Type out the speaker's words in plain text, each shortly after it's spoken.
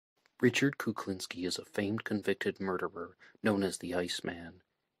Richard Kuklinski is a famed convicted murderer known as the Iceman.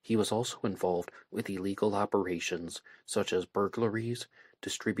 He was also involved with illegal operations such as burglaries,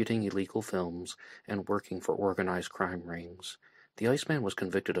 distributing illegal films, and working for organized crime rings. The Iceman was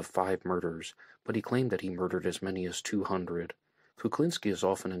convicted of 5 murders, but he claimed that he murdered as many as 200. Kuklinski is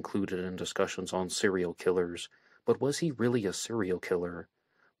often included in discussions on serial killers, but was he really a serial killer?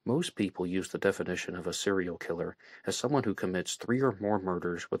 Most people use the definition of a serial killer as someone who commits 3 or more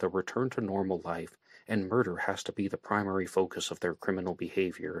murders with a return to normal life, and murder has to be the primary focus of their criminal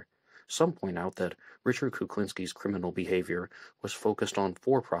behavior. Some point out that Richard Kuklinski's criminal behavior was focused on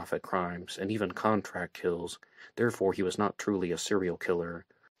for-profit crimes and even contract kills, therefore he was not truly a serial killer.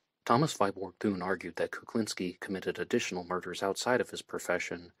 Thomas Viborg Thune argued that Kuklinski committed additional murders outside of his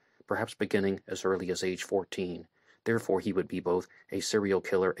profession, perhaps beginning as early as age 14. Therefore, he would be both a serial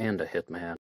killer and a hitman.